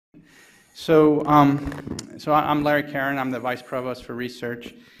So, I'm Larry Karen. I'm the Vice Provost for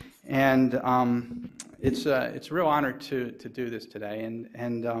Research, and it's a real honor to do this today.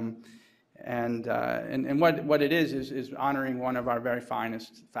 And what it is honoring one of our very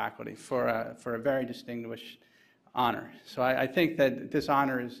finest faculty for a very distinguished honor. So I think that this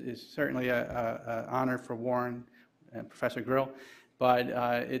honor is certainly an honor for Warren and Professor Grill, but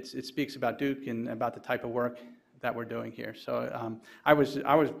it speaks about Duke and about the type of work that we're doing here. So I was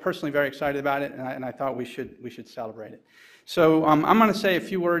personally very excited about it, and I thought we should celebrate it. So I'm going to say a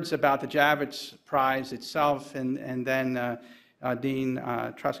few words about the Javits Prize itself, and then Dean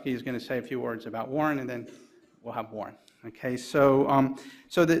Trusky is going to say a few words about Warren, and then we'll have Warren. Okay, so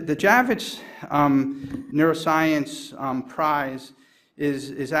the Javits Neuroscience Prize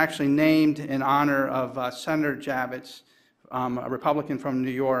is actually named in honor of Senator Javits, a Republican from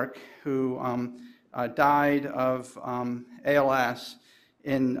New York, who died of ALS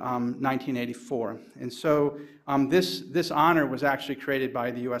in 1984. And so this honor was actually created by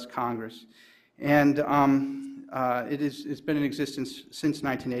the U.S. Congress. And it's been in existence since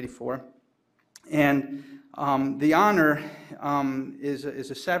 1984. And the honor is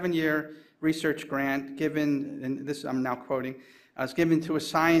a 7-year research grant given, and this I'm now quoting, is given to a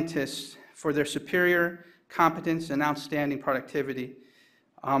scientist for their superior competence and outstanding productivity.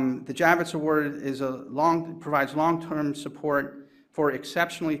 The Javits Award provides long-term support for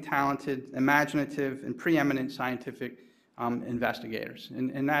exceptionally talented, imaginative, and preeminent scientific investigators,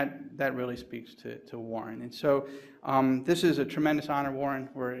 and that really speaks to Warren. And so this is a tremendous honor, Warren.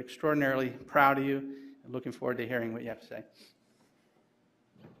 We're extraordinarily proud of you. Looking forward to hearing what you have to say.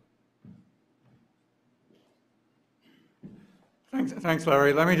 Thanks,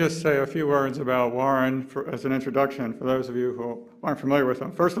 Larry. Let me just say a few words about Warren as an introduction for those of you who aren't familiar with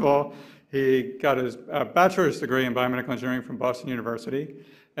him. First of all, he got his bachelor's degree in biomedical engineering from Boston University,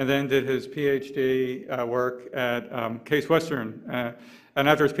 and then did his PhD work at Case Western. And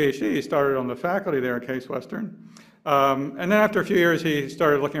after his PhD, he started on the faculty there at Case Western. And then after a few years, he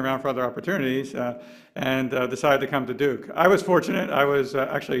started looking around for other opportunities and decided to come to Duke. I was fortunate. I was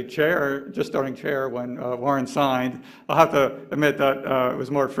actually just starting chair when Warren signed. I'll have to admit that it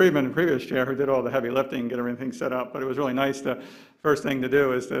was Mark Friedman, the previous chair, who did all the heavy lifting, get everything set up. But it was really nice. The first thing to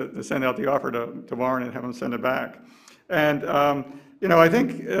do is to send out the offer to Warren and have him send it back. And I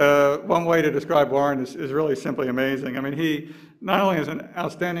think one way to describe Warren is really simply amazing. I mean, he not only is an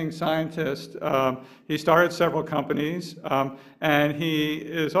outstanding scientist, he started several companies, and he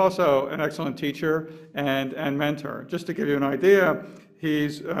is also an excellent teacher and mentor. Just to give you an idea,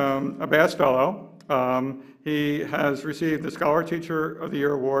 he's a Bass Fellow. He has received the Scholar Teacher of the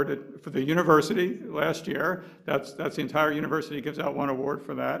Year award for the university last year. That's the entire university gives out one award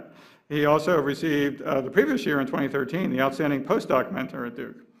for that. He also received the previous year in 2013 the Outstanding Postdoc Mentor at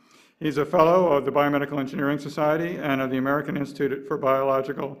Duke. He's a fellow of the Biomedical Engineering Society and of the American Institute for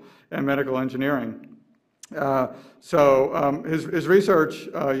Biological and Medical Engineering. His research,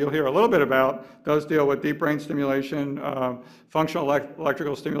 you'll hear a little bit about, does deal with deep brain stimulation, functional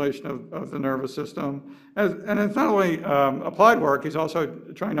electrical stimulation of the nervous system. And it's not only applied work, he's also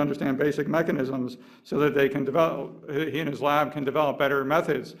trying to understand basic mechanisms so that they can develop, he and his lab can develop better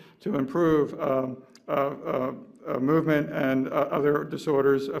methods to improve movement and other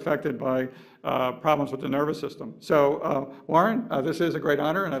disorders affected by problems with the nervous system. So, Warren, this is a great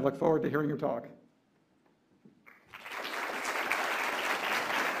honor, and I look forward to hearing your talk.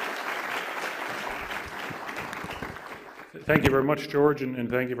 Thank you very much, George, and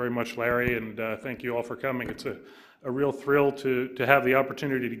thank you very much, Larry, and thank you all for coming. It's a real thrill to have the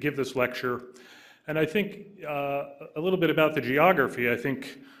opportunity to give this lecture. And I think a little bit about the geography. I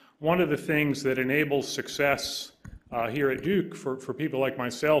think one of the things that enables success here at Duke for people like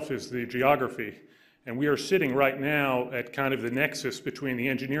myself is the geography. And we are sitting right now at kind of the nexus between the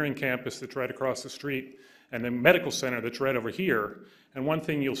engineering campus that's right across the street and the medical center that's right over here. And one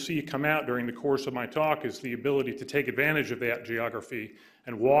thing you'll see come out during the course of my talk is the ability to take advantage of that geography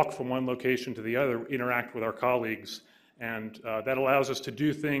and walk from one location to the other, interact with our colleagues. And that allows us to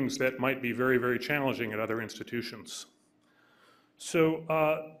do things that might be very, very challenging at other institutions. So,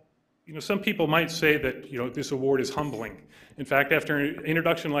 some people might say that, this award is humbling. In fact, after an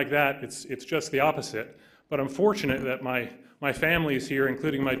introduction like that, it's just the opposite. But I'm fortunate that my family is here,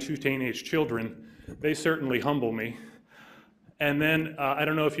 including my 2 teenage children. They certainly humble me. And then, I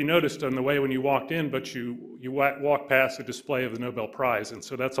don't know if you noticed on the way when you walked in, but you walked past a display of the Nobel Prize, and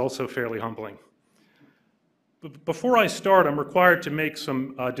so that's also fairly humbling. But before I start, I'm required to make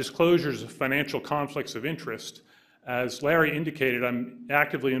some disclosures of financial conflicts of interest. As Larry indicated, I'm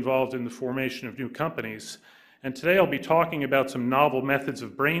actively involved in the formation of new companies, And today I'll be talking about some novel methods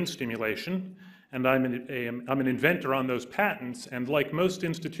of brain stimulation, and I'm an inventor on those patents, and like most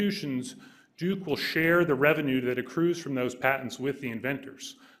institutions, Duke will share the revenue that accrues from those patents with the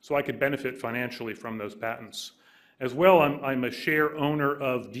inventors, so I could benefit financially from those patents. As well, I'm a share owner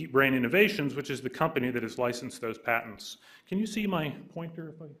of Deep Brain Innovations, which is the company that has licensed those patents. Can you see my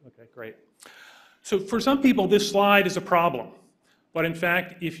pointer? Okay, great. So for some people, this slide is a problem. But in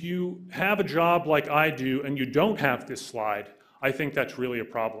fact, if you have a job like I do and you don't have this slide, I think that's really a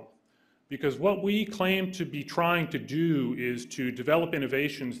problem. Because what we claim to be trying to do is to develop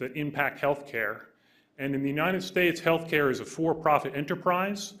innovations that impact healthcare. And in the United States, healthcare is a for-profit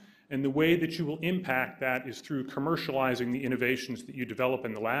enterprise, and the way that you will impact that is through commercializing the innovations that you develop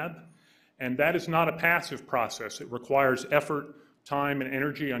in the lab. And that is not a passive process. It requires effort, time, and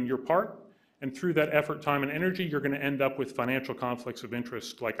energy on your part. And through that effort, time, and energy, you're going to end up with financial conflicts of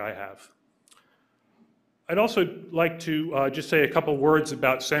interest like I have. I'd also like to just say a couple words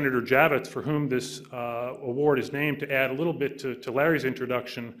about Senator Javits, for whom this award is named, to add a little bit to Larry's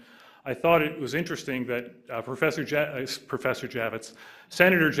introduction. I thought it was interesting that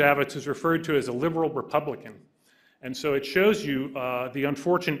Senator Javits is referred to as a liberal Republican. And so it shows you the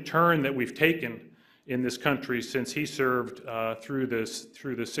unfortunate turn that we've taken in this country since he served through the 60s,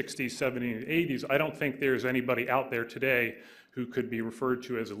 70s, and 80s. I don't think there's anybody out there today who could be referred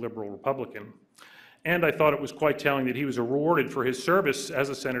to as a liberal Republican. And I thought it was quite telling that he was awarded for his service as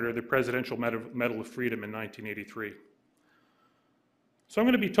a senator the Presidential Medal of Freedom in 1983. So I'm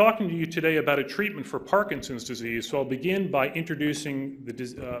going to be talking to you today about a treatment for Parkinson's disease. So I'll begin by introducing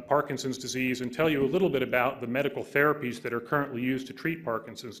the Parkinson's disease and tell you a little bit about the medical therapies that are currently used to treat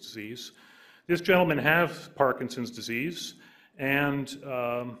Parkinson's disease. This gentleman has Parkinson's disease, and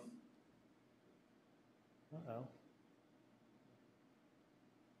I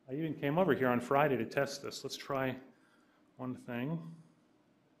even came over here on Friday to test this. Let's try one thing.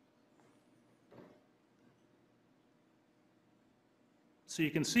 So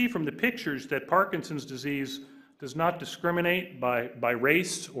you can see from the pictures that Parkinson's disease does not discriminate by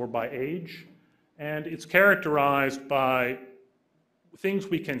race or by age, and it's characterized by things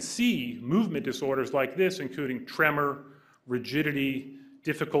we can see, movement disorders like this, including tremor, rigidity,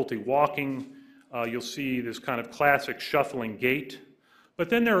 difficulty walking. You'll see this kind of classic shuffling gait. But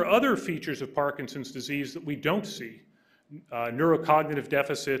then there are other features of Parkinson's disease that we don't see. Neurocognitive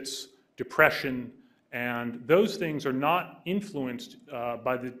deficits, depression, and those things are not influenced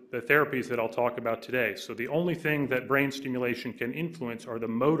by the therapies that I'll talk about today. So the only thing that brain stimulation can influence are the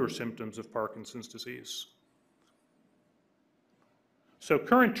motor symptoms of Parkinson's disease. So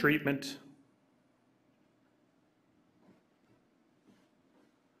current treatment,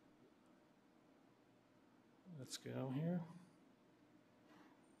 let's go here.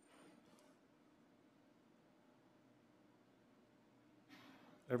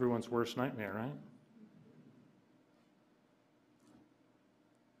 Everyone's worst nightmare, right?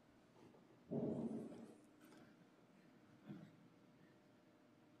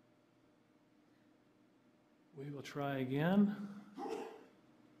 We will try again.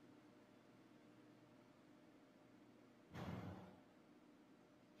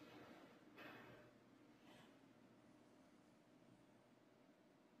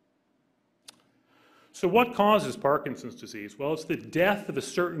 So what causes Parkinson's disease? Well, it's the death of a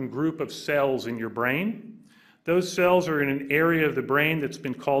certain group of cells in your brain. Those cells are in an area of the brain that's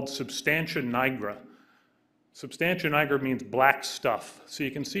been called substantia nigra. Substantia nigra means black stuff. So you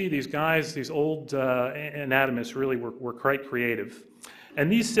can see these guys, these old anatomists really were quite creative.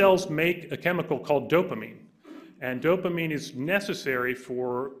 And these cells make a chemical called dopamine. And dopamine is necessary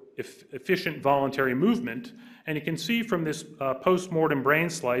for efficient voluntary movement. And you can see from this post-mortem brain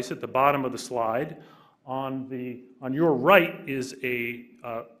slice at the bottom of the slide, on your right is a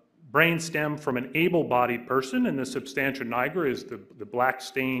brain stem from an able-bodied person, and the substantia nigra is the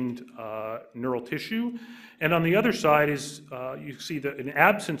black-stained neural tissue. And on the other side is, you see an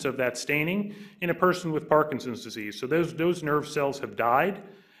absence of that staining in a person with Parkinson's disease. So those nerve cells have died,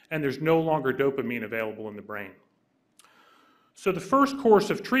 and there's no longer dopamine available in the brain. So the first course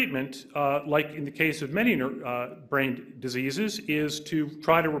of treatment, like in the case of many brain diseases, is to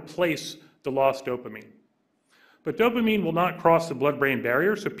try to replace the lost dopamine. But dopamine will not cross the blood-brain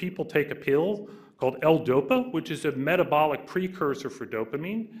barrier, so people take a pill called L-Dopa, which is a metabolic precursor for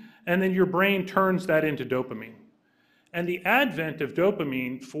dopamine, and then your brain turns that into dopamine. And the advent of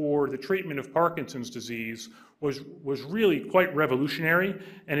dopamine for the treatment of Parkinson's disease was really quite revolutionary,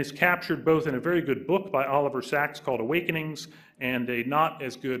 and is captured both in a very good book by Oliver Sacks called Awakenings, and a not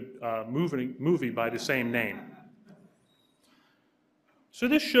as good movie by the same name. So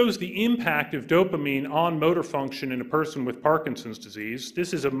this shows the impact of dopamine on motor function in a person with Parkinson's disease.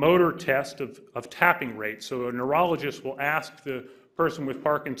 This is a motor test of tapping rate. So a neurologist will ask the person with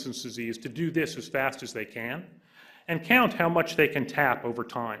Parkinson's disease to do this as fast as they can and count how much they can tap over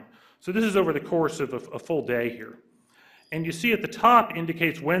time. So this is over the course of a full day here. And you see at the top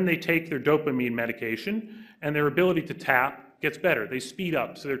indicates when they take their dopamine medication and their ability to tap gets better. They speed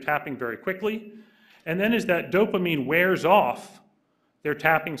up, so they're tapping very quickly. And then as that dopamine wears off, their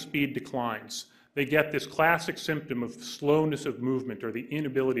tapping speed declines. They get this classic symptom of slowness of movement or the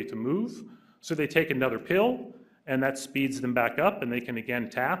inability to move. So they take another pill, and that speeds them back up, and they can again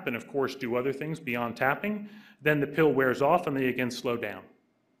tap and, of course, do other things beyond tapping. Then the pill wears off, and they again slow down.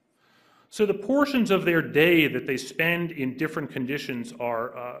 So the portions of their day that they spend in different conditions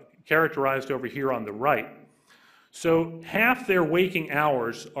are characterized over here on the right. So half their waking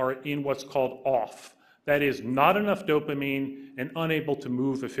hours are in what's called off. That is, not enough dopamine and unable to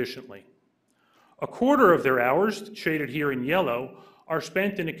move efficiently. A quarter of their hours, shaded here in yellow, are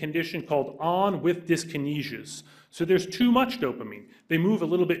spent in a condition called on with dyskinesias. So there's too much dopamine. They move a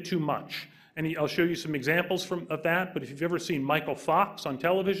little bit too much. And I'll show you some examples of that, but if you've ever seen Michael Fox on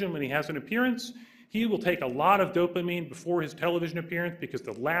television when he has an appearance, he will take a lot of dopamine before his television appearance because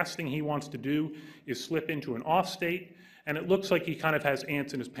the last thing he wants to do is slip into an off state, and it looks like he kind of has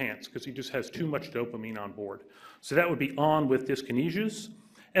ants in his pants because he just has too much dopamine on board. So that would be on with dyskinesias.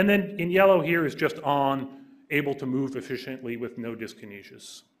 And then in yellow here is just on, able to move efficiently with no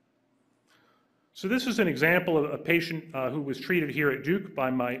dyskinesias. So this is an example of a patient who was treated here at Duke by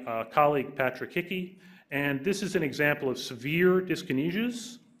my colleague Patrick Hickey, and this is an example of severe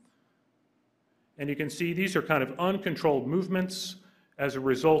dyskinesias. And you can see these are kind of uncontrolled movements as a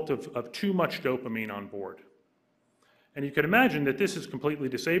result of too much dopamine on board. And you can imagine that this is completely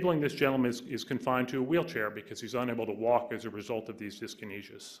disabling. This gentleman is confined to a wheelchair because he's unable to walk as a result of these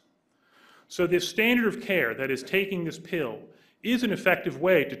dyskinesias. So this standard of care, that is taking this pill, is an effective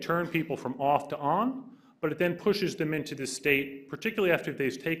way to turn people from off to on, but it then pushes them into this state, particularly after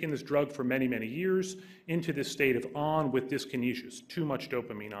they've taken this drug for many, many years, into this state of on with dyskinesias, too much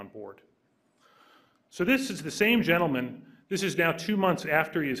dopamine on board. So this is the same gentleman. This is now 2 months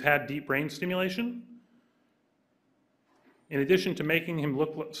after he has had deep brain stimulation. In addition to making him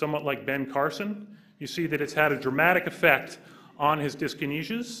look somewhat like Ben Carson, you see that it's had a dramatic effect on his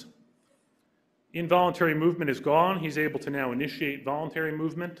dyskinesias. Involuntary movement is gone. He's able to now initiate voluntary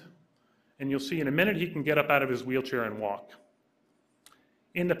movement. And you'll see in a minute he can get up out of his wheelchair and walk.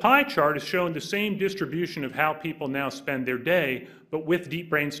 In the pie chart is shown the same distribution of how people now spend their day, but with deep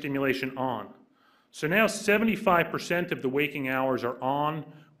brain stimulation on. So now 75% of the waking hours are on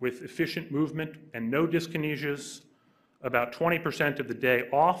with efficient movement and no dyskinesias, about 20% of the day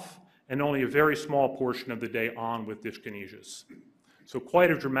off, and only a very small portion of the day on with dyskinesias. So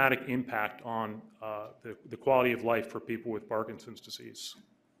quite a dramatic impact on the quality of life for people with Parkinson's disease.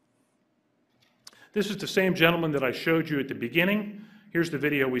 This is the same gentleman that I showed you at the beginning. Here's the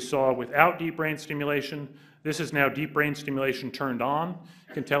video we saw without deep brain stimulation. This is now deep brain stimulation turned on.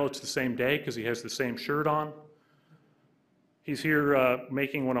 You can tell it's the same day because he has the same shirt on. He's here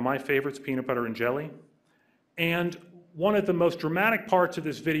making one of my favorites, peanut butter and jelly. And one of the most dramatic parts of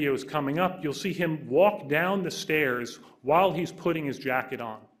this video is coming up. You'll see him walk down the stairs while he's putting his jacket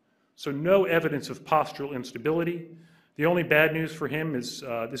on. So no evidence of postural instability. The only bad news for him is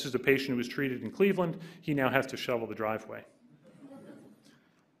this is a patient who was treated in Cleveland. He now has to shovel the driveway.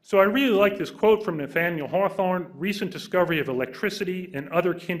 So I really like this quote from Nathaniel Hawthorne: "Recent discovery of electricity and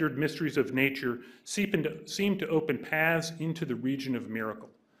other kindred mysteries of nature seem to open paths into the region of miracle."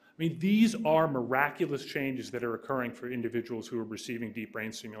 I mean, these are miraculous changes that are occurring for individuals who are receiving deep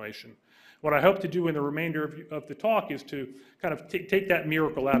brain stimulation. What I hope to do in the remainder of the talk is to kind of take that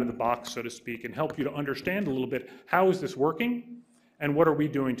miracle out of the box, so to speak, and help you to understand a little bit, how is this working, and what are we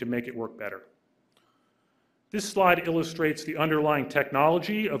doing to make it work better? This slide illustrates the underlying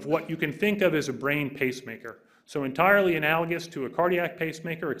technology of what you can think of as a brain pacemaker. So entirely analogous to a cardiac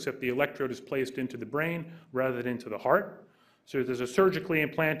pacemaker, except the electrode is placed into the brain rather than into the heart. So there's a surgically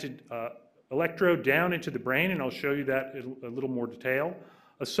implanted electrode down into the brain, and I'll show you that in a little more detail.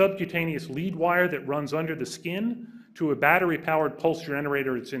 A subcutaneous lead wire that runs under the skin to a battery-powered pulse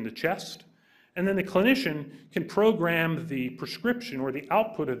generator that's in the chest. And then the clinician can program the prescription or the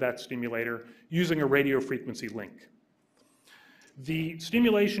output of that stimulator using a radio frequency link. The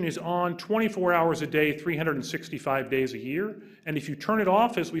stimulation is on 24 hours a day, 365 days a year. And if you turn it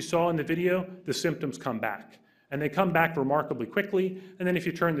off, as we saw in the video, the symptoms come back. And they come back remarkably quickly. And then if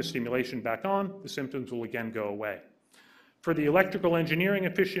you turn the stimulation back on, the symptoms will again go away. For the electrical engineering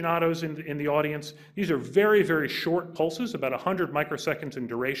aficionados in the audience, these are very, very short pulses, about 100 microseconds in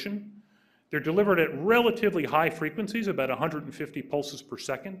duration. They're delivered at relatively high frequencies, about 150 pulses per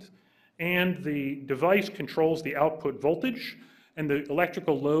second, and the device controls the output voltage, and the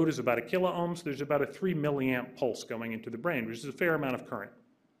electrical load is about 1 kiloohms. There's about a 3 milliamp pulse going into the brain, which is a fair amount of current.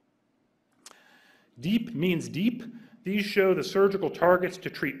 Deep means deep. These show the surgical targets to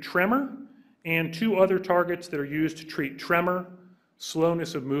treat tremor, and 2 other targets that are used to treat tremor,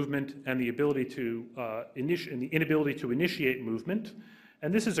 slowness of movement, and the ability to inability to initiate movement.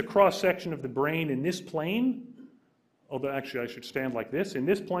 And this is a cross-section of the brain in this plane, although actually I should stand like this, in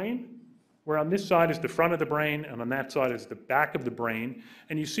this plane, where on this side is the front of the brain, and on that side is the back of the brain.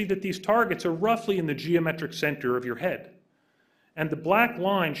 And you see that these targets are roughly in the geometric center of your head. And the black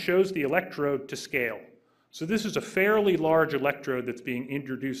line shows the electrode to scale. So this is a fairly large electrode that's being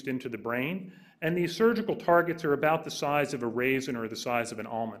introduced into the brain, and these surgical targets are about the size of a raisin or the size of an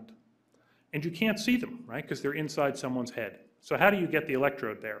almond. And you can't see them, right, because they're inside someone's head. So how do you get the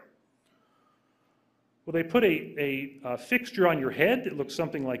electrode there? Well, they put a fixture on your head that looks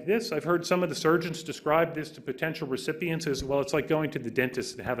something like this. I've heard some of the surgeons describe this to potential recipients as, well, it's like going to the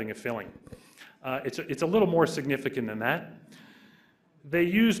dentist and having a filling. It's a little more significant than that. They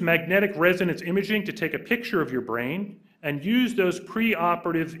use magnetic resonance imaging to take a picture of your brain and use those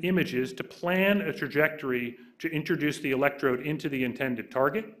preoperative images to plan a trajectory to introduce the electrode into the intended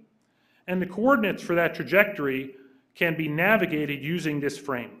target. And the coordinates for that trajectory can be navigated using this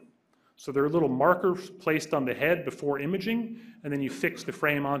frame. So there are little markers placed on the head before imaging, and then you fix the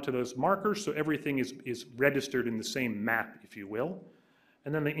frame onto those markers so everything is registered in the same map, if you will.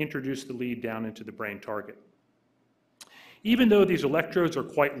 And then they introduce the lead down into the brain target. Even though these electrodes are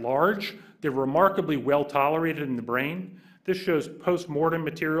quite large, they're remarkably well tolerated in the brain. This shows post-mortem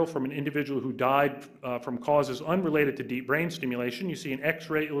material from an individual who died from causes unrelated to deep brain stimulation. You see an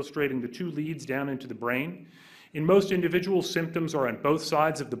X-ray illustrating the 2 leads down into the brain. In most individuals, symptoms are on both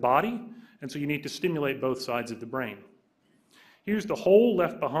sides of the body, and so you need to stimulate both sides of the brain. Here's the hole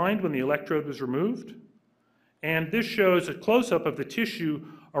left behind when the electrode was removed. And this shows a close-up of the tissue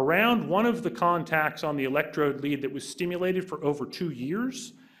around one of the contacts on the electrode lead that was stimulated for over 2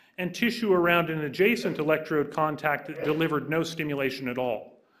 years, and tissue around an adjacent electrode contact that delivered no stimulation at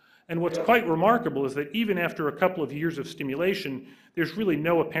all. And what's quite remarkable is that even after a couple of years of stimulation, there's really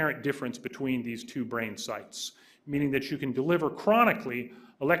no apparent difference between these 2 brain sites, meaning that you can deliver chronically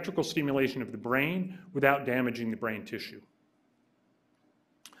electrical stimulation of the brain without damaging the brain tissue.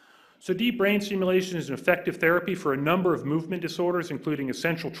 So deep brain stimulation is an effective therapy for a number of movement disorders, including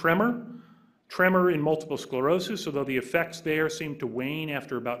essential tremor, tremor in multiple sclerosis, although the effects there seem to wane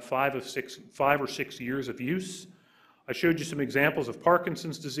after about 5 or 6 years of use. I showed you some examples of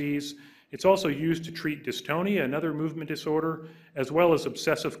Parkinson's disease. It's also used to treat dystonia, another movement disorder, as well as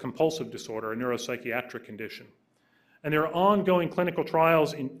obsessive compulsive disorder, a neuropsychiatric condition. And there are ongoing clinical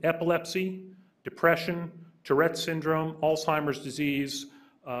trials in epilepsy, depression, Tourette's syndrome, Alzheimer's disease,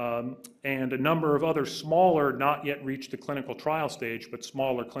 and a number of other smaller, not yet reached the clinical trial stage, but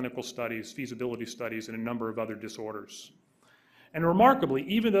smaller clinical studies, feasibility studies, and a number of other disorders. And remarkably,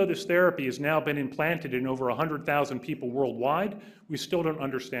 even though this therapy has now been implanted in over 100,000 people worldwide, we still don't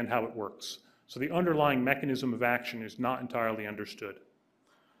understand how it works. So the underlying mechanism of action is not entirely understood.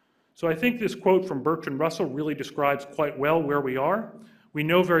 So I think this quote from Bertrand Russell really describes quite well where we are. We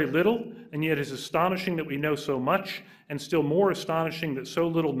know very little, and yet it's astonishing that we know so much, and still more astonishing that so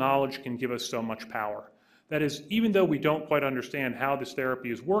little knowledge can give us so much power. That is, even though we don't quite understand how this therapy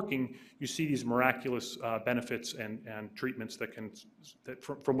is working, you see these miraculous benefits and treatments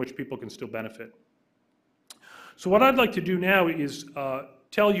from which people can still benefit. So what I'd like to do now is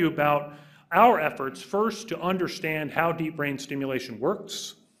tell you about our efforts, first to understand how deep brain stimulation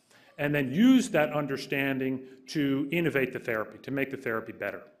works, and then use that understanding to innovate the therapy, to make the therapy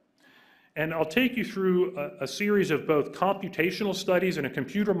better. And I'll take you through a series of both computational studies in a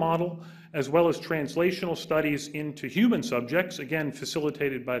computer model, as well as translational studies into human subjects, again,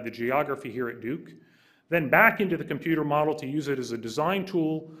 facilitated by the geography here at Duke, then back into the computer model to use it as a design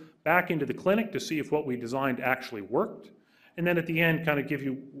tool, back into the clinic to see if what we designed actually worked, and then at the end, kind of give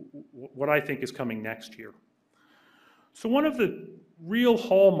you what I think is coming next here. So one of the real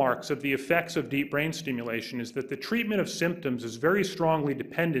hallmarks of the effects of deep brain stimulation is that the treatment of symptoms is very strongly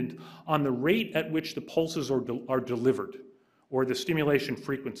dependent on the rate at which the pulses are delivered, or the stimulation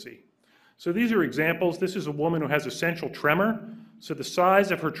frequency. So these are examples. This is a woman who has essential tremor. So the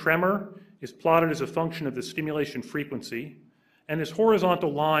size of her tremor is plotted as a function of the stimulation frequency. And this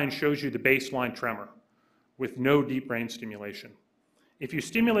horizontal line shows you the baseline tremor with no deep brain stimulation. If you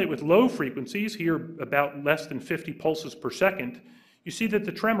stimulate with low frequencies, here about less than 50 pulses per second, you see that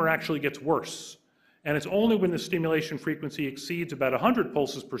the tremor actually gets worse. And it's only when the stimulation frequency exceeds about 100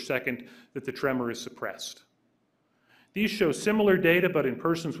 pulses per second that the tremor is suppressed. These show similar data, but in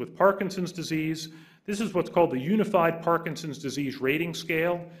persons with Parkinson's disease. This is what's called the Unified Parkinson's Disease Rating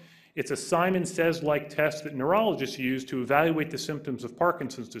Scale. It's a Simon Says-like test that neurologists use to evaluate the symptoms of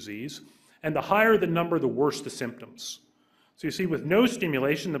Parkinson's disease. And the higher the number, the worse the symptoms. So you see with no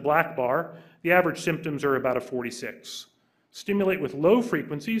stimulation, the black bar, the average symptoms are about a 46. Stimulate with low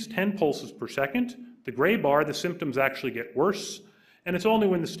frequencies, 10 pulses per second, the gray bar, the symptoms actually get worse. And it's only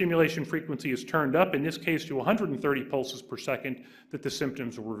when the stimulation frequency is turned up, in this case to 130 pulses per second, that the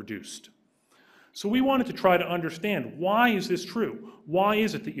symptoms were reduced. So we wanted to try to understand, why is this true? Why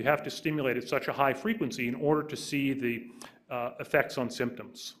is it that you have to stimulate at such a high frequency in order to see the effects on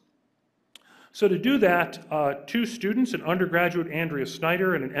symptoms? So to do that, two students, an undergraduate, Andrea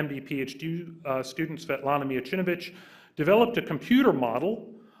Snyder, and an MD PhD student, Svetlana Miocinovich, developed a computer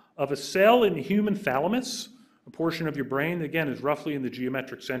model of a cell in the human thalamus, a portion of your brain that, again, is roughly in the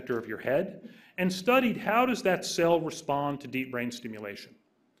geometric center of your head, and studied how does that cell respond to deep brain stimulation.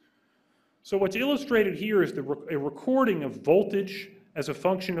 So what's illustrated here is a recording of voltage as a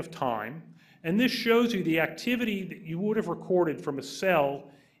function of time, and this shows you the activity that you would have recorded from a cell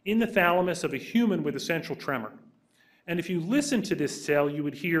in the thalamus of a human with essential tremor. And if you listen to this cell, you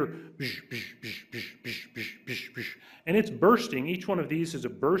would hear bzz, bzz, bzz, bzz, bzz, bzz, bzz, bzz, and it's bursting. Each one of these is a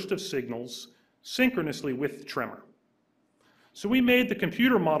burst of signals synchronously with the tremor. So we made the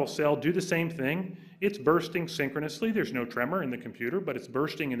computer model cell do the same thing. It's bursting synchronously. There's no tremor in the computer, but it's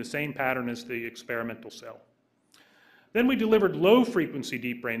bursting in the same pattern as the experimental cell. Then we delivered low-frequency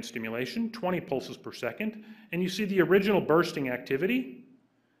deep brain stimulation, 20 pulses per second, and you see the original bursting activity,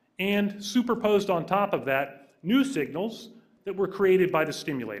 and superposed on top of that, new signals that were created by the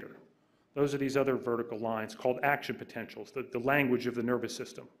stimulator. Those are these other vertical lines called action potentials, the language of the nervous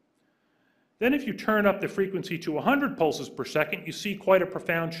system. Then if you turn up the frequency to 100 pulses per second, you see quite a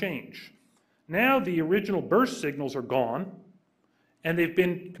profound change. Now the original burst signals are gone, and they've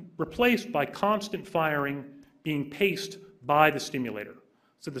been replaced by constant firing being paced by the stimulator.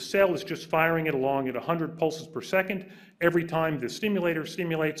 So the cell is just firing it along at 100 pulses per second. Every time the stimulator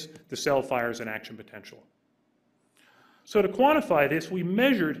stimulates, the cell fires an action potential. So to quantify this, we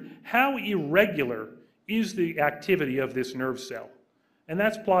measured how irregular is the activity of this nerve cell. And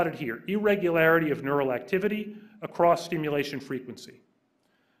that's plotted here, irregularity of neural activity across stimulation frequency.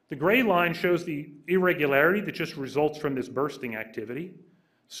 The gray line shows the irregularity that just results from this bursting activity.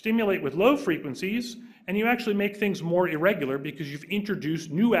 Stimulate with low frequencies, and you actually make things more irregular because you've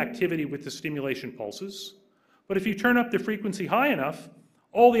introduced new activity with the stimulation pulses. But if you turn up the frequency high enough,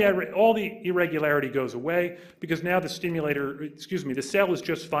 all the irregularity goes away because now the cell is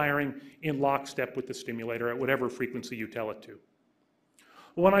just firing in lockstep with the stimulator at whatever frequency you tell it to.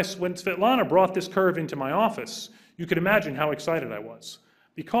 When Svetlana brought this curve into my office, you could imagine how excited I was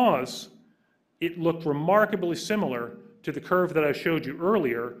because it looked remarkably similar to the curve that I showed you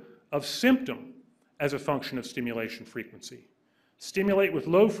earlier of symptom as a function of stimulation frequency. Stimulate with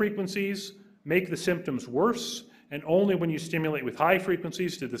low frequencies, make the symptoms worse, and only when you stimulate with high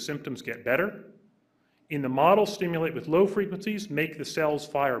frequencies do the symptoms get better. In the model, stimulate with low frequencies, make the cells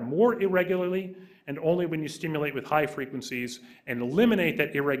fire more irregularly, and only when you stimulate with high frequencies and eliminate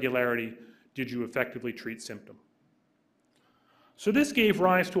that irregularity did you effectively treat symptom. So this gave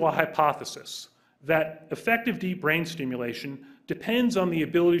rise to a hypothesis that effective deep brain stimulation depends on the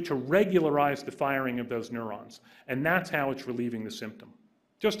ability to regularize the firing of those neurons, and that's how it's relieving the symptom.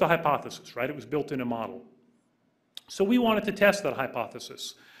 Just a hypothesis, right? It was built in a model. So we wanted to test that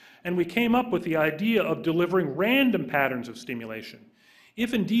hypothesis, and we came up with the idea of delivering random patterns of stimulation.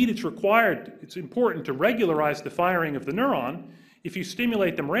 If indeed it's important to regularize the firing of the neuron, if you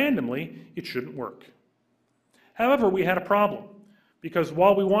stimulate them randomly, it shouldn't work. However, we had a problem, because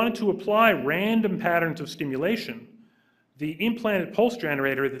while we wanted to apply random patterns of stimulation, the implanted pulse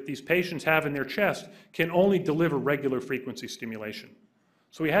generator that these patients have in their chest can only deliver regular frequency stimulation.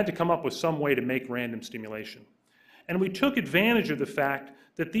 So we had to come up with some way to make random stimulation. And we took advantage of the fact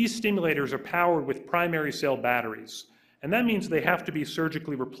that these stimulators are powered with primary cell batteries, and that means they have to be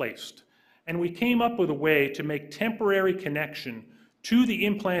surgically replaced. And we came up with a way to make temporary connection to the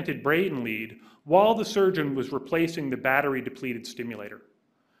implanted brain lead while the surgeon was replacing the battery-depleted stimulator.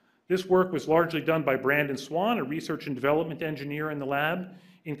 This work was largely done by Brandon Swan, a research and development engineer in the lab,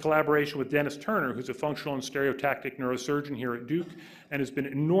 in collaboration with Dennis Turner, who's a functional and stereotactic neurosurgeon here at Duke, and has been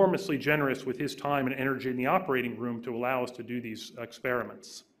enormously generous with his time and energy in the operating room to allow us to do these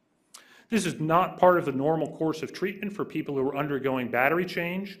experiments. This is not part of the normal course of treatment for people who are undergoing battery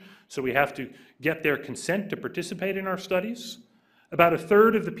change, so we have to get their consent to participate in our studies. About a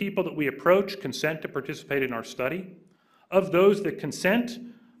third of the people that we approach consent to participate in our study. Of those that consent,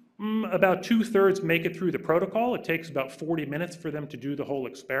 about 2/3 make it through the protocol. It takes about 40 minutes for them to do the whole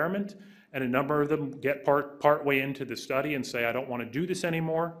experiment, and a number of them get part way into the study and say, I don't want to do this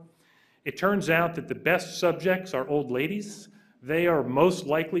anymore. It turns out that the best subjects are old ladies. They are most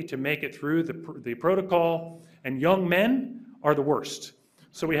likely to make it through the protocol, and young men are the worst.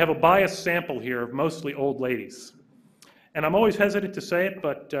 So we have a biased sample here of mostly old ladies. And I'm always hesitant to say it,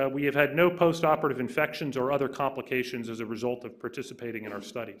 but we have had no post-operative infections or other complications as a result of participating in our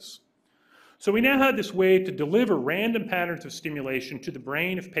studies. So we now have this way to deliver random patterns of stimulation to the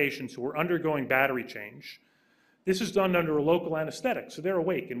brain of patients who are undergoing battery change. This is done under a local anesthetic, so they're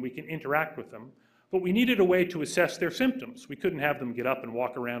awake and we can interact with them. But we needed a way to assess their symptoms. We couldn't have them get up and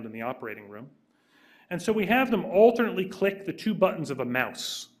walk around in the operating room. And so we have them alternately click the 2 buttons of a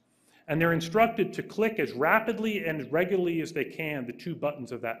mouse. And they're instructed to click as rapidly and as regularly as they can the 2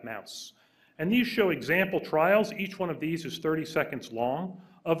 buttons of that mouse. And these show example trials. Each one of these is 30 seconds long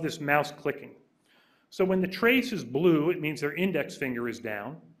of this mouse clicking. So when the trace is blue, it means their index finger is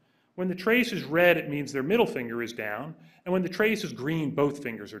down. When the trace is red, it means their middle finger is down. And when the trace is green, both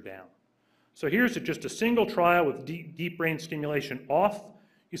fingers are down. So here's just a single trial with deep brain stimulation off.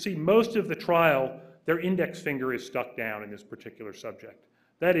 You see most of the trial, their index finger is stuck down in this particular subject.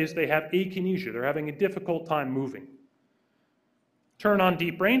 That is, they have akinesia. They're having a difficult time moving. Turn on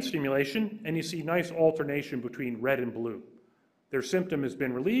deep brain stimulation, and you see nice alternation between red and blue. Their symptom has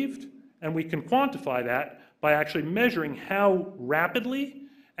been relieved, and we can quantify that by actually measuring how rapidly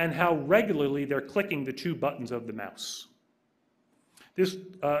and how regularly they're clicking the 2 buttons of the mouse. This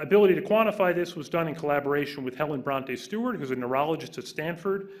ability to quantify this was done in collaboration with Helen Bronte Stewart, who's a neurologist at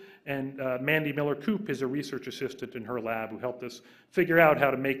Stanford, and Mandy Miller-Koop is a research assistant in her lab who helped us figure out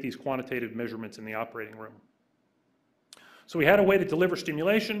how to make these quantitative measurements in the operating room. So we had a way to deliver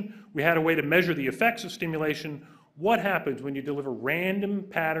stimulation. We had a way to measure the effects of stimulation. What happens when you deliver random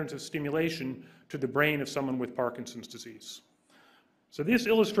patterns of stimulation to the brain of someone with Parkinson's disease? So this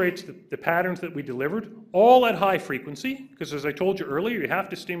illustrates the patterns that we delivered, all at high frequency, because as I told you earlier, you have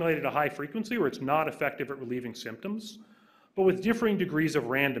to stimulate at a high frequency or it's not effective at relieving symptoms, but with differing degrees of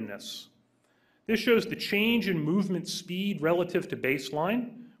randomness. This shows the change in movement speed relative to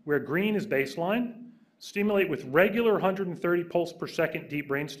baseline, where green is baseline. Stimulate with regular 130 pulse per second deep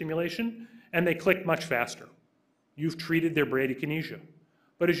brain stimulation, and they click much faster. You've treated their bradykinesia.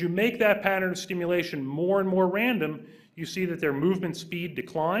 But as you make that pattern of stimulation more and more random, you see that their movement speed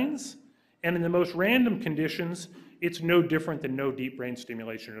declines, and in the most random conditions, it's no different than no deep brain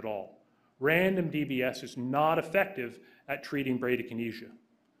stimulation at all. Random DBS is not effective at treating bradykinesia.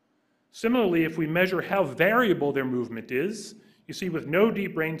 Similarly, if we measure how variable their movement is, you see with no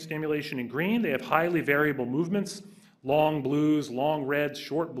deep brain stimulation in green, they have highly variable movements, long blues, long reds,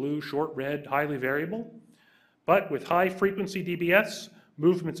 short blue, short red, highly variable. But with high frequency DBS,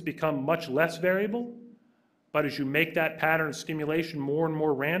 movements become much less variable. But as you make that pattern of stimulation more and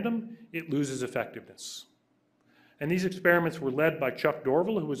more random, it loses effectiveness. And these experiments were led by Chuck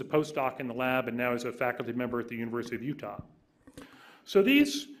Dorval, who was a postdoc in the lab and now is a faculty member at the University of Utah. So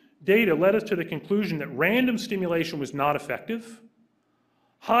these data led us to the conclusion that random stimulation was not effective.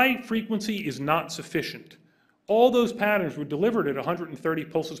 High frequency is not sufficient. All those patterns were delivered at 130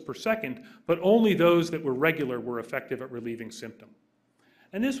 pulses per second, but only those that were regular were effective at relieving symptom.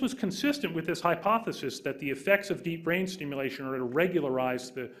 And this was consistent with this hypothesis that the effects of deep brain stimulation are to regularize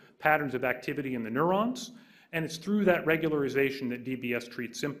the patterns of activity in the neurons, and it's through that regularization that DBS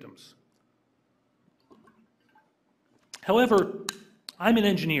treats symptoms. However, I'm an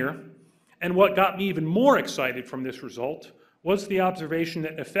engineer, and what got me even more excited from this result was the observation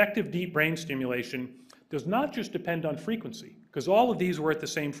that effective deep brain stimulation does not just depend on frequency, because all of these were at the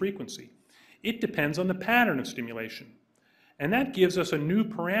same frequency. It depends on the pattern of stimulation. And that gives us a new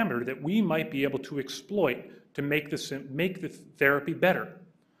parameter that we might be able to exploit to make the therapy better.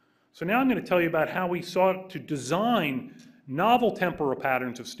 So now I'm going to tell you about how we sought to design novel temporal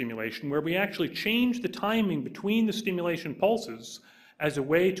patterns of stimulation where we actually change the timing between the stimulation pulses as a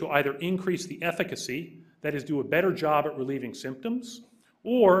way to either increase the efficacy, that is, do a better job at relieving symptoms,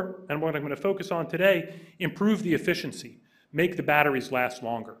 or, and what I'm going to focus on today, improve the efficiency, make the batteries last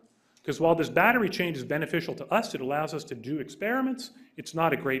longer. Because while this battery change is beneficial to us, it allows us to do experiments, it's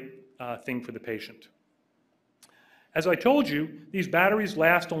not a great thing for the patient. As I told you, these batteries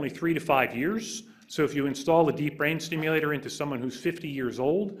last only 3 to 5 years. So if you install a deep brain stimulator into someone who's 50 years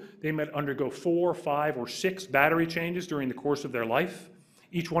old, they might undergo 4, 5, or 6 battery changes during the course of their life.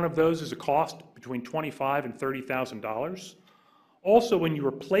 Each one of those is a cost between $25,000 and $30,000. Also, when you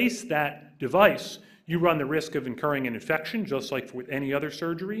replace that device, you run the risk of incurring an infection, just like with any other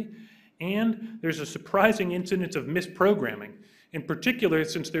surgery. And there's a surprising incidence of misprogramming. In particular,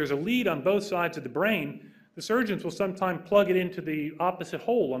 since there's a lead on both sides of the brain, the surgeons will sometimes plug it into the opposite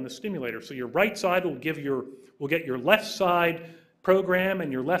hole on the stimulator. So your right side will get your left side program,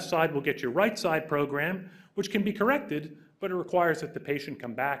 and your left side will get your right side program, which can be corrected, but it requires that the patient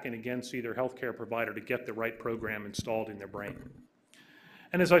come back and again see their healthcare provider to get the right program installed in their brain.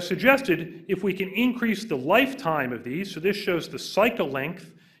 And as I suggested, if we can increase the lifetime of these, so this shows the cycle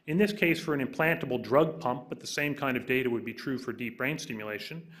length, in this case for an implantable drug pump, but the same kind of data would be true for deep brain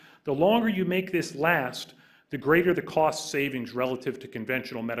stimulation. The longer you make this last, the greater the cost savings relative to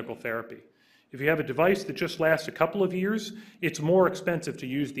conventional medical therapy. If you have a device that just lasts a couple of years, it's more expensive to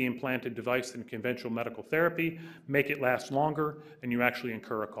use the implanted device than conventional medical therapy. Make it last longer, and you actually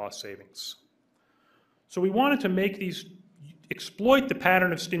incur a cost savings. So we wanted to exploit the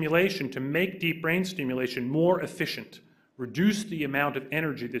pattern of stimulation to make deep brain stimulation more efficient, reduce the amount of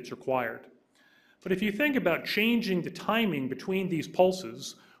energy that's required. But if you think about changing the timing between these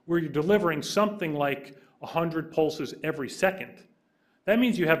pulses, where you're delivering something like 100 pulses every second, that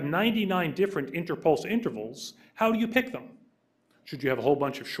means you have 99 different interpulse intervals. How do you pick them? Should you have a whole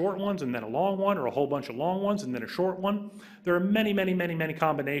bunch of short ones and then a long one, or a whole bunch of long ones and then a short one? There are many, many, many, many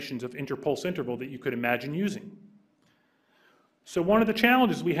combinations of interpulse interval that you could imagine using. So one of the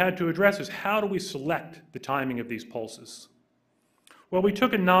challenges we had to address is, how do we select the timing of these pulses? Well, we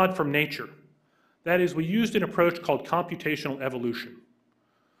took a nod from nature. That is, we used an approach called computational evolution.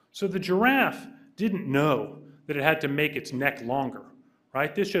 So the giraffe didn't know that it had to make its neck longer,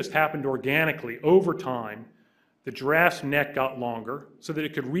 right? This just happened organically over time. The giraffe's neck got longer so that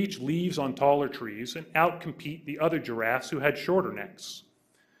it could reach leaves on taller trees and outcompete the other giraffes who had shorter necks.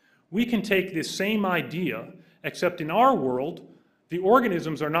 We can take this same idea, except in our world, the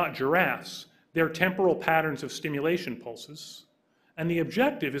organisms are not giraffes. They're temporal patterns of stimulation pulses. And the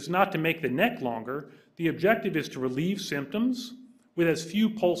objective is not to make the neck longer. The objective is to relieve symptoms with as few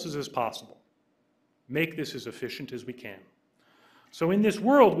pulses as possible. Make this as efficient as we can. So in this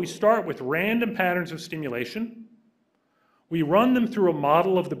world, we start with random patterns of stimulation. We run them through a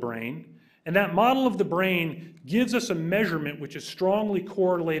model of the brain, and that model of the brain gives us a measurement which is strongly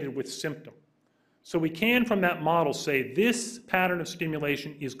correlated with symptom. So we can, from that model, say this pattern of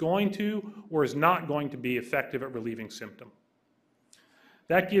stimulation is going to or is not going to be effective at relieving symptom.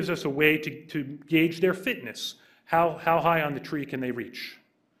 That gives us a way to gauge their fitness. How high on the tree can they reach?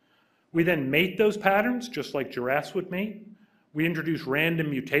 We then mate those patterns, just like giraffes would mate. We introduce random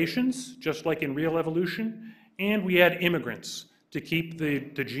mutations, just like in real evolution. And we add immigrants to keep the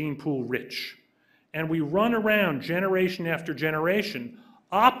gene pool rich. And we run around generation after generation,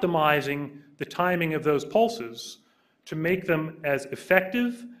 optimizing the timing of those pulses to make them as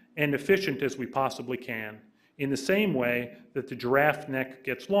effective and efficient as we possibly can, in the same way that the giraffe neck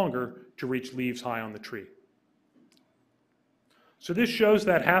gets longer to reach leaves high on the tree. So this shows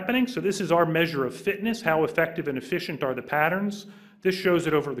that happening. So this is our measure of fitness. How effective and efficient are the patterns? This shows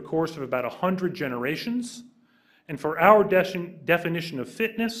it over the course of about 100 generations. And for our definition of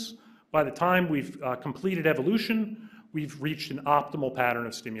fitness, by the time we've completed evolution, we've reached an optimal pattern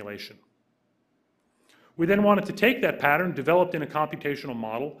of stimulation. We then wanted to take that pattern, developed in a computational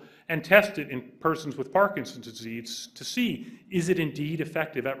model, and test it in persons with Parkinson's disease to see, is it indeed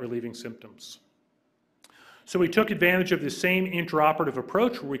effective at relieving symptoms? So we took advantage of the same intraoperative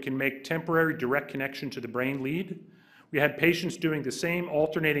approach, where we can make temporary direct connection to the brain lead. We had patients doing the same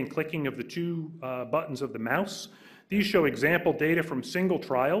alternating clicking of the two buttons of the mouse. These show example data from single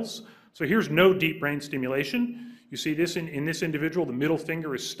trials. So here's no deep brain stimulation. You see this in this individual, the middle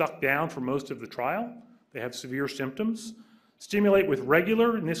finger is stuck down for most of the trial. They have severe symptoms. Stimulate with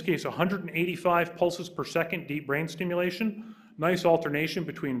regular, in this case 185 pulses per second deep brain stimulation. Nice alternation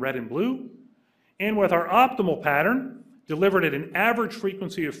between red and blue. And with our optimal pattern, delivered at an average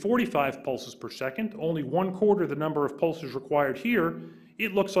frequency of 45 pulses per second, only 1/4 the number of pulses required here,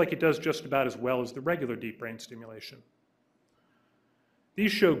 it looks like it does just about as well as the regular deep brain stimulation.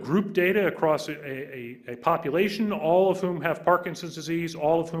 These show group data across a population, all of whom have Parkinson's disease,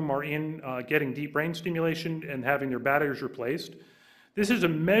 all of whom are in getting deep brain stimulation and having their batteries replaced. This is a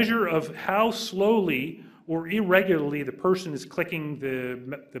measure of how slowly or irregularly the person is clicking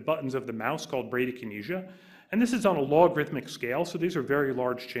the buttons of the mouse, called bradykinesia. And this is on a logarithmic scale, so these are very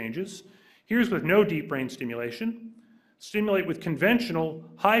large changes. Here's with no deep brain stimulation. Stimulate with conventional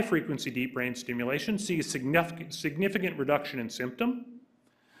high-frequency deep brain stimulation, see a significant reduction in symptom.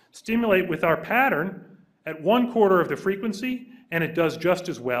 Stimulate with our pattern, at 1/4 of the frequency, and it does just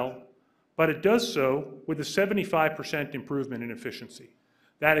as well, but it does so with a 75% improvement in efficiency.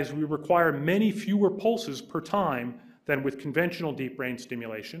 That is, we require many fewer pulses per time than with conventional deep brain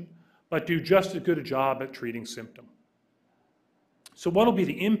stimulation, but do just as good a job at treating symptom. So what will be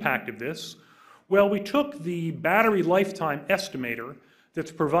the impact of this? Well, we took the battery lifetime estimator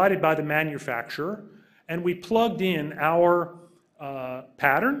that's provided by the manufacturer, and we plugged in our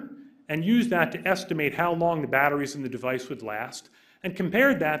pattern and used that to estimate how long the batteries in the device would last, and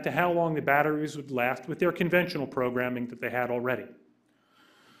compared that to how long the batteries would last with their conventional programming that they had already.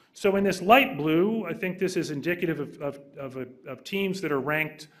 So in this light blue, I think this is indicative of teams that are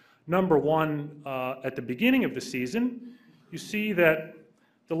ranked #1 at the beginning of the season. You see that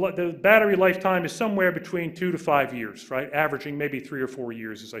the battery lifetime is somewhere between 2 to 5 years, right? Averaging maybe 3 or 4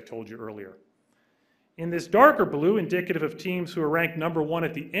 years, as I told you earlier. In this darker blue, indicative of teams who are ranked #1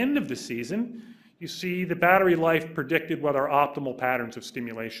 at the end of the season, you see the battery life predicted with our optimal patterns of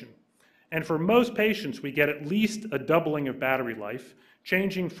stimulation. And for most patients, we get at least a doubling of battery life,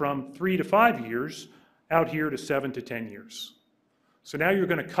 changing from 3 to 5 years out here to 7 to 10 years. So now you're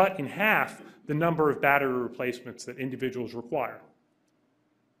going to cut in half the number of battery replacements that individuals require.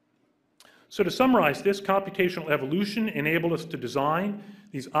 So to summarize this, computational evolution enabled us to design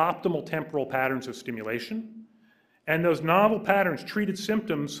these optimal temporal patterns of stimulation, and those novel patterns treated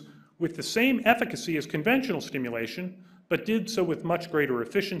symptoms with the same efficacy as conventional stimulation, but did so with much greater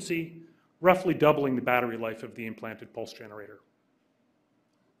efficiency, roughly doubling the battery life of the implanted pulse generator.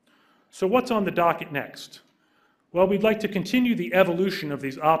 So what's on the docket next? Well, we'd like to continue the evolution of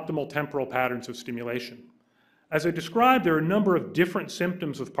these optimal temporal patterns of stimulation. As I described, there are a number of different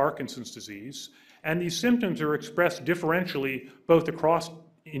symptoms of Parkinson's disease, and these symptoms are expressed differentially both across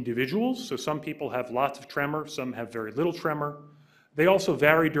individuals. So some people have lots of tremor, some have very little tremor. They also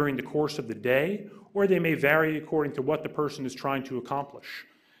vary during the course of the day, or they may vary according to what the person is trying to accomplish.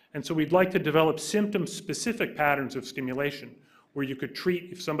 And so we'd like to develop symptom-specific patterns of stimulation, where you could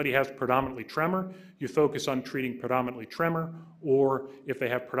treat, if somebody has predominantly tremor, you focus on treating predominantly tremor, or if they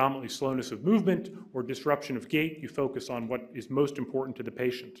have predominantly slowness of movement or disruption of gait, you focus on what is most important to the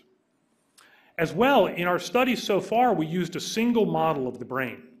patient. As well, in our studies so far, we used a single model of the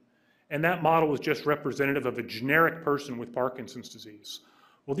brain, and that model was just representative of a generic person with Parkinson's disease.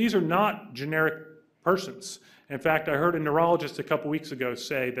 Well, these are not generic persons. In fact, I heard a neurologist a couple weeks ago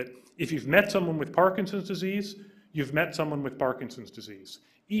say that if you've met someone with Parkinson's disease, you've met someone with Parkinson's disease.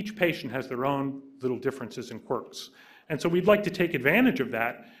 Each patient has their own little differences and quirks. And so we'd like to take advantage of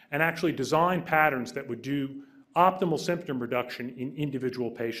that and actually design patterns that would do optimal symptom reduction in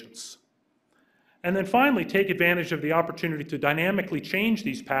individual patients. And then finally, take advantage of the opportunity to dynamically change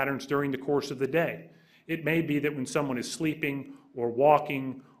these patterns during the course of the day. It may be that when someone is sleeping or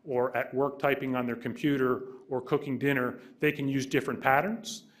walking or at work typing on their computer or cooking dinner, they can use different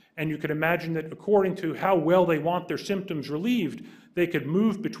patterns. And you could imagine that according to how well they want their symptoms relieved, they could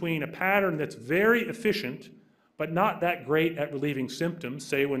move between a pattern that's very efficient, but not that great at relieving symptoms,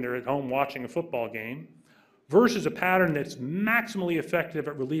 say when they're at home watching a football game, versus a pattern that's maximally effective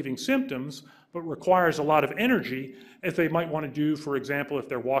at relieving symptoms, but requires a lot of energy, as they might want to do, for example, if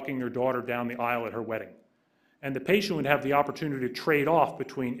they're walking their daughter down the aisle at her wedding. And the patient would have the opportunity to trade off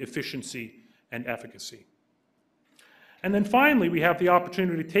between efficiency and efficacy. And then finally, we have the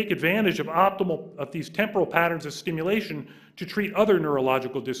opportunity to take advantage of these temporal patterns of stimulation to treat other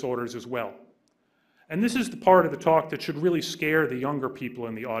neurological disorders as well. And this is the part of the talk that should really scare the younger people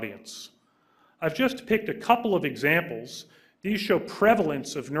in the audience. I've just picked a couple of examples. These show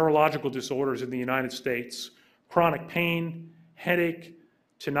prevalence of neurological disorders in the United States: chronic pain, headache,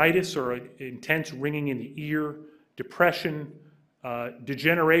 tinnitus or intense ringing in the ear, depression,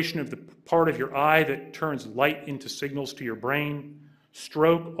 degeneration of the part of your eye that turns light into signals to your brain,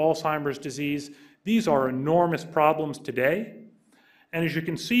 stroke, Alzheimer's disease. These are enormous problems today. And as you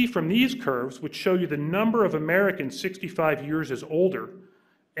can see from these curves, which show you the number of Americans 65 years as older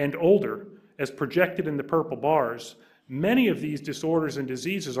and older, as projected in the purple bars, many of these disorders and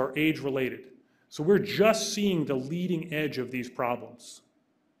diseases are age-related. So we're just seeing the leading edge of these problems.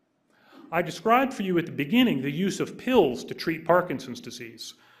 I described for you at the beginning the use of pills to treat Parkinson's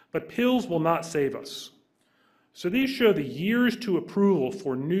disease, but pills will not save us. So these show the years to approval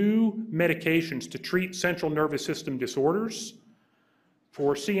for new medications to treat central nervous system disorders.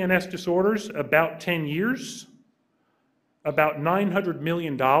 For CNS disorders, about 10 years, about $900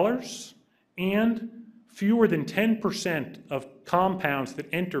 million, and fewer than 10% of compounds that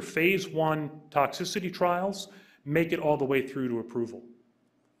enter phase 1 toxicity trials make it all the way through to approval.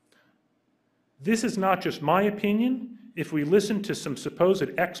 This is not just my opinion. If we listen to some supposed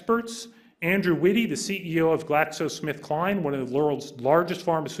experts Andrew Whitty, the CEO of GlaxoSmithKline, one of the world's largest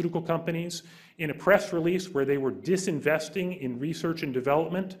pharmaceutical companies, in a press release where they were disinvesting in research and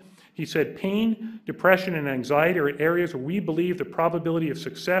development, he said, "Pain, depression, and anxiety are areas where we believe the probability of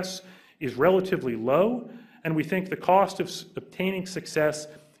success is relatively low, and we think the cost of obtaining success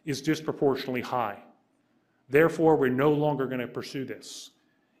is disproportionately high. Therefore, we're no longer going to pursue this."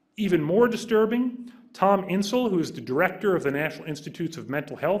 Even more disturbing, Tom Insel, who is the director of the National Institutes of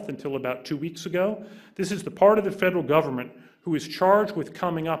Mental Health until about 2 weeks ago, this is the part of the federal government who is charged with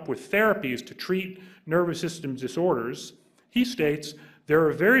coming up with therapies to treat nervous system disorders. He states, "There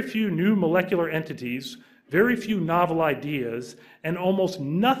are very few new molecular entities, very few novel ideas, and almost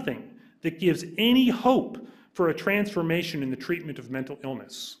nothing that gives any hope for a transformation in the treatment of mental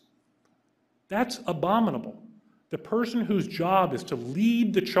illness." That's abominable. The person whose job is to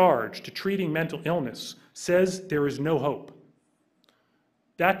lead the charge to treating mental illness says there is no hope.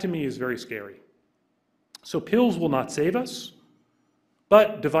 That to me is very scary. So pills will not save us,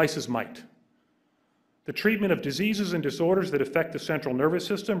 but devices might. The treatment of diseases and disorders that affect the central nervous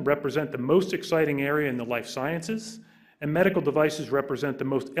system represent the most exciting area in the life sciences, and medical devices represent the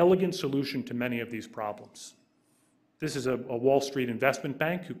most elegant solution to many of these problems. This is a Wall Street investment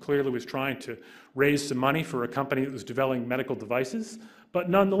bank who clearly was trying to raise some money for a company that was developing medical devices,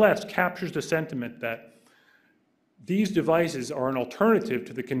 but nonetheless captures the sentiment that these devices are an alternative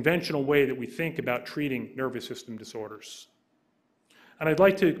to the conventional way that we think about treating nervous system disorders. And I'd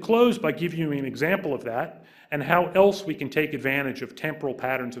like to close by giving you an example of that and how else we can take advantage of temporal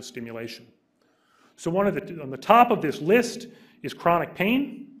patterns of stimulation. So on the top of this list is chronic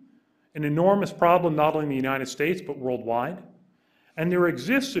pain, an enormous problem not only in the United States but worldwide. And there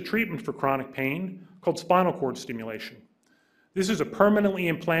exists a treatment for chronic pain called spinal cord stimulation. This is a permanently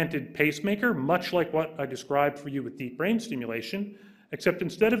implanted pacemaker, much like what I described for you with deep brain stimulation, except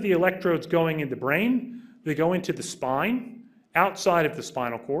instead of the electrodes going in the brain, they go into the spine, outside of the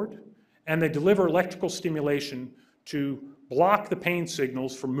spinal cord, and they deliver electrical stimulation to block the pain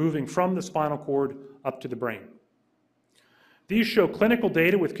signals from moving from the spinal cord up to the brain. These show clinical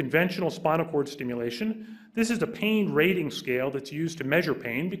data with conventional spinal cord stimulation. This is a pain rating scale that's used to measure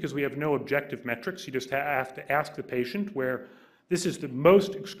pain because we have no objective metrics. You just have to ask the patient where this is the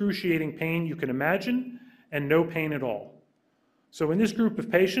most excruciating pain you can imagine and no pain at all. So in this group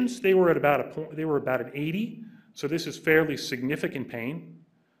of patients, they were at about an 80, so this is fairly significant pain.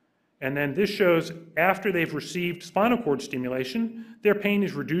 And then this shows after they've received spinal cord stimulation, their pain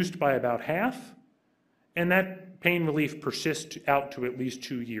is reduced by about half, and that pain relief persists out to at least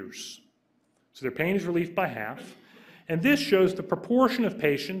 2 years. So their pain is relieved by half. And this shows the proportion of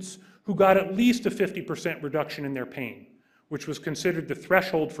patients who got at least a 50% reduction in their pain, which was considered the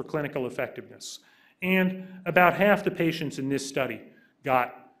threshold for clinical effectiveness. And about half the patients in this study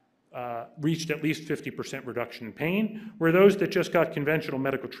reached at least 50% reduction in pain, where those that just got conventional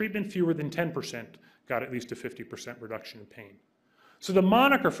medical treatment, fewer than 10% got at least a 50% reduction in pain. So the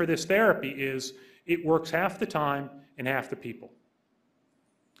moniker for this therapy is it works half the time in half the people.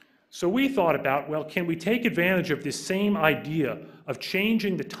 So we thought about, well, can we take advantage of this same idea of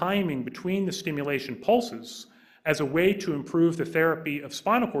changing the timing between the stimulation pulses as a way to improve the therapy of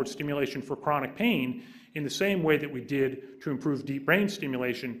spinal cord stimulation for chronic pain in the same way that we did to improve deep brain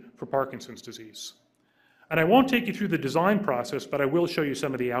stimulation for Parkinson's disease. And I won't take you through the design process, but I will show you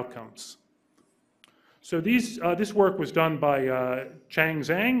some of the outcomes. So this work was done by Chang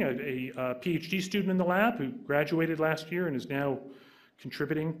Zhang, a PhD student in the lab who graduated last year and is now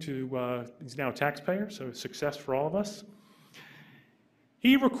contributing to, he's now a taxpayer, so a success for all of us.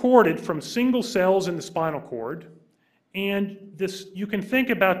 He recorded from single cells in the spinal cord, and you can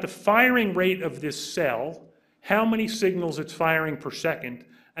think about the firing rate of this cell, how many signals it's firing per second,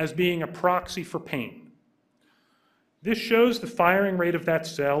 as being a proxy for pain. This shows the firing rate of that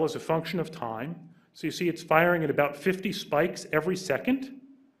cell as a function of time. So you see it's firing at about 50 spikes every second.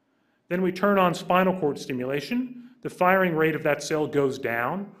 Then we turn on spinal cord stimulation. The firing rate of that cell goes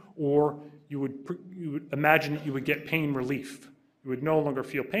down, or you would imagine that you would get pain relief. You would no longer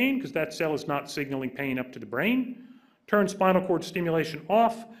feel pain because that cell is not signaling pain up to the brain. Turn spinal cord stimulation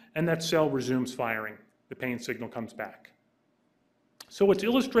off, and that cell resumes firing. The pain signal comes back. So what's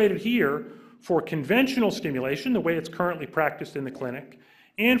illustrated here for conventional stimulation, the way it's currently practiced in the clinic,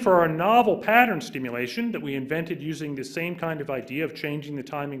 and for our novel pattern stimulation that we invented using the same kind of idea of changing the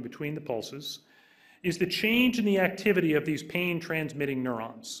timing between the pulses, is the change in the activity of these pain-transmitting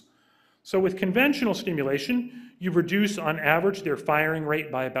neurons. So with conventional stimulation, you reduce on average their firing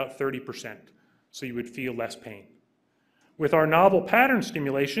rate by about 30%, so you would feel less pain. With our novel pattern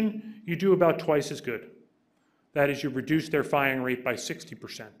stimulation, you do about twice as good. That is, you reduce their firing rate by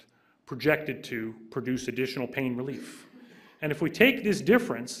 60%, projected to produce additional pain relief. And if we take this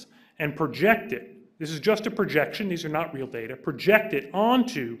difference and project it, this is just a projection, these are not real data, project it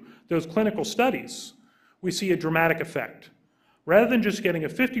onto those clinical studies, we see a dramatic effect. Rather than just getting a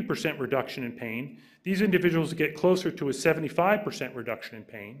 50% reduction in pain, these individuals get closer to a 75% reduction in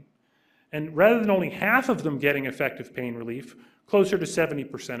pain. And rather than only half of them getting effective pain relief, closer to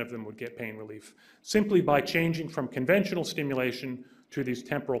 70% of them would get pain relief, simply by changing from conventional stimulation to these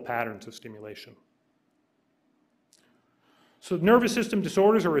temporal patterns of stimulation. So nervous system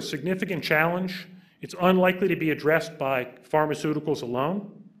disorders are a significant challenge. It's unlikely to be addressed by pharmaceuticals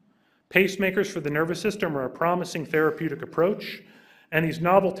alone. Pacemakers for the nervous system are a promising therapeutic approach, and these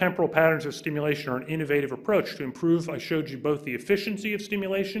novel temporal patterns of stimulation are an innovative approach to improve, I showed you, both the efficiency of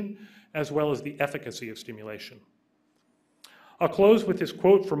stimulation as well as the efficacy of stimulation. I'll close with this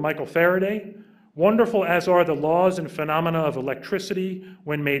quote from Michael Faraday: "Wonderful as are the laws and phenomena of electricity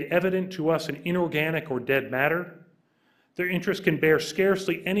when made evident to us in inorganic or dead matter, their interest can bear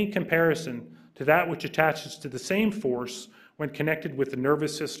scarcely any comparison to that which attaches to the same force when connected with the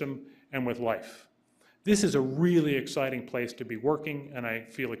nervous system and with life." This is a really exciting place to be working, and I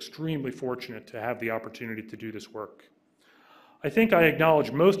feel extremely fortunate to have the opportunity to do this work. I think I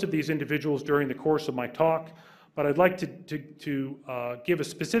acknowledged most of these individuals during the course of my talk, but I'd like to give a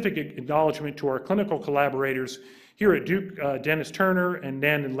specific acknowledgement to our clinical collaborators here at Duke, Dennis Turner and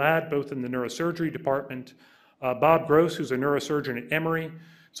Nan Ladd, both in the neurosurgery department, Bob Gross, who's a neurosurgeon at Emory.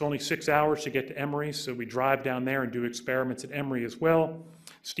 It's only 6 hours to get to Emory, so we drive down there and do experiments at Emory as well.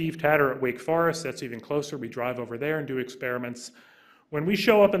 Steve Tatter at Wake Forest, that's even closer. We drive over there and do experiments. When we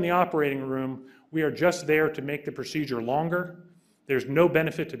show up in the operating room, we are just there to make the procedure longer. There's no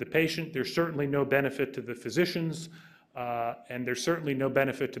benefit to the patient. There's certainly no benefit to the physicians, and there's certainly no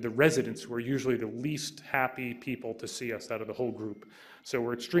benefit to the residents, who are usually the least happy people to see us out of the whole group. So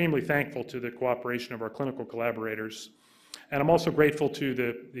we're extremely thankful to the cooperation of our clinical collaborators. And I'm also grateful to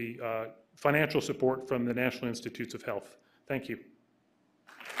the financial support from the National Institutes of Health. Thank you.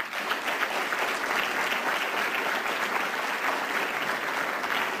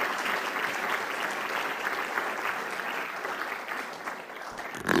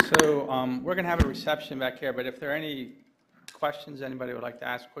 So we're going to have a reception back here, but if there are any questions anybody would like to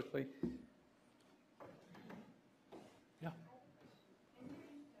ask quickly. Yeah.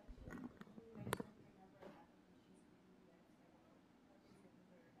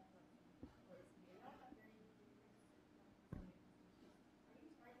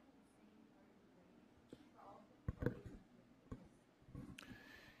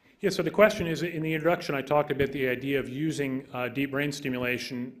 Yeah, so the question is, in the introduction, I talked about the idea of using deep brain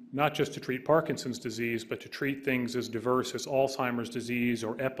stimulation, not just to treat Parkinson's disease, but to treat things as diverse as Alzheimer's disease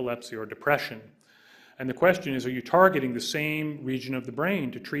or epilepsy or depression. And the question is, are you targeting the same region of the brain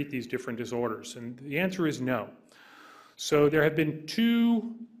to treat these different disorders? And the answer is no. So there have been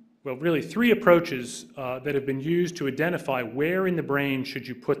three approaches that have been used to identify where in the brain should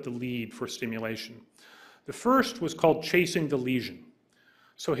you put the lead for stimulation. The first was called chasing the lesion.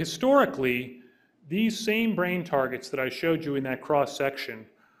 So historically, these same brain targets that I showed you in that cross-section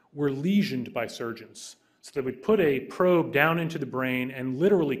were lesioned by surgeons. So they would put a probe down into the brain and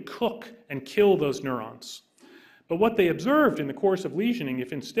literally cook and kill those neurons. But what they observed in the course of lesioning,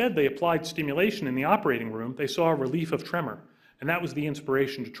 if instead they applied stimulation in the operating room, they saw a relief of tremor. And that was the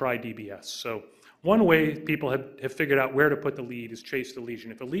inspiration to try DBS. So one way people have figured out where to put the lead is chase the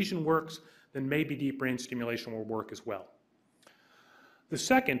lesion. If a lesion works, then maybe deep brain stimulation will work as well. The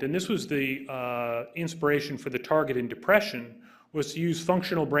second, and this was the inspiration for the target in depression, was to use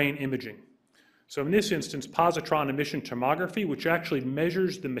functional brain imaging. So in this instance, positron emission tomography, which actually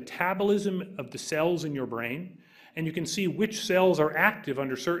measures the metabolism of the cells in your brain, and you can see which cells are active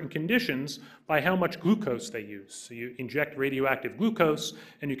under certain conditions by how much glucose they use. So you inject radioactive glucose,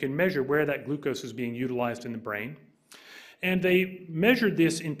 and you can measure where that glucose is being utilized in the brain. And they measured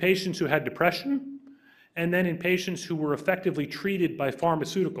this in patients who had depression, and then in patients who were effectively treated by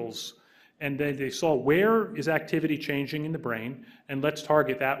pharmaceuticals. And then they saw where is activity changing in the brain, and let's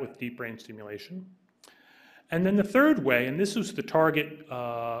target that with deep brain stimulation. And then the third way, and this was the target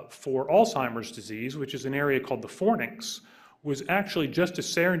for Alzheimer's disease, which is an area called the fornix, was actually just a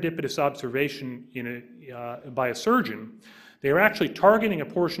serendipitous observation by a surgeon. They were actually targeting a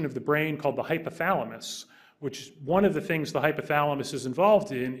portion of the brain called the hypothalamus, which one of the things the hypothalamus is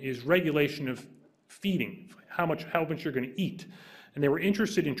involved in is regulation of feeding, how much you're going to eat. And they were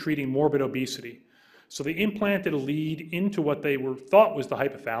interested in treating morbid obesity. So they implanted a lead into what they thought was the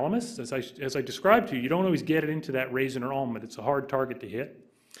hypothalamus. As I described to you, you don't always get it into that raisin or almond. It's a hard target to hit.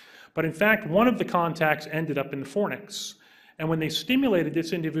 But in fact, one of the contacts ended up in the fornix. And when they stimulated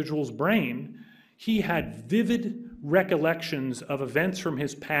this individual's brain, he had vivid recollections of events from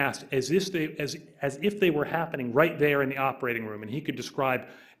his past as if they were happening right there in the operating room, and he could describe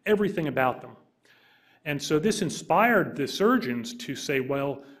everything about them. And so this inspired the surgeons to say,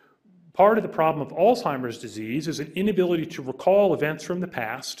 well, part of the problem of Alzheimer's disease is an inability to recall events from the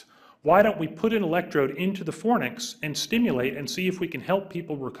past. Why don't we put an electrode into the fornix and stimulate and see if we can help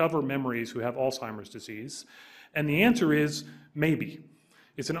people recover memories who have Alzheimer's disease? And the answer is maybe.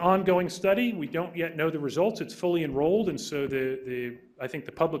 It's an ongoing study. We don't yet know the results. It's fully enrolled, and so I think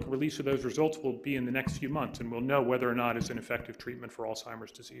the public release of those results will be in the next few months, and we'll know whether or not it's an effective treatment for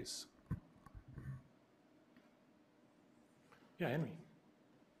Alzheimer's disease. Yeah, Henry.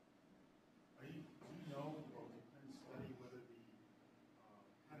 Do you know, or can you study whether the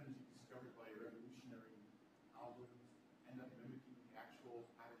patterns you discovered by your evolutionary algorithms end up mimicking the actual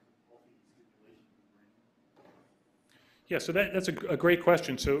patterns of healthy stimulation of the brain? Yeah, so that's a great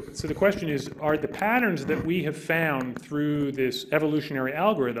question. So the question is, are the patterns that we have found through this evolutionary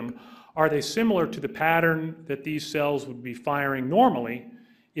algorithm, are they similar to the pattern that these cells would be firing normally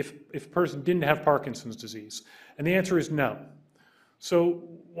if a person didn't have Parkinson's disease? And the answer is no. So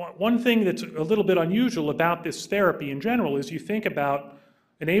one thing that's a little bit unusual about this therapy in general is you think about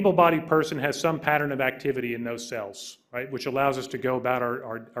an able-bodied person has some pattern of activity in those cells, right, which allows us to go about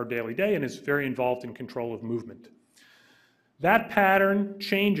our daily day and is very involved in control of movement. That pattern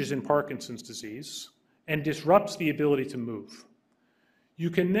changes in Parkinson's disease and disrupts the ability to move. You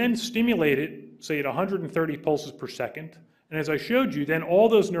can then stimulate it, say at 130 pulses per second, and as I showed you, then all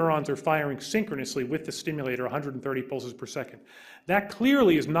those neurons are firing synchronously with the stimulator 130 pulses per second. That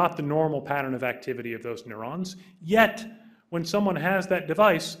clearly is not the normal pattern of activity of those neurons, yet when someone has that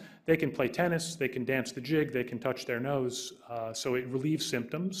device, they can play tennis, they can dance the jig, they can touch their nose, so it relieves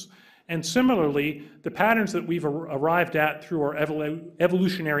symptoms. And similarly, the patterns that we've arrived at through our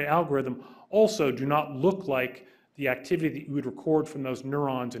evolutionary algorithm also do not look like the activity that you would record from those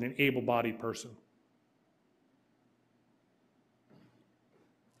neurons in an able-bodied person.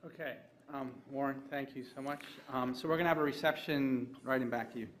 Okay, Warren, thank you so much. So we're going to have a reception right in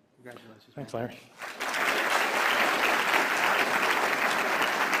back to you. Congratulations. Thanks, Larry.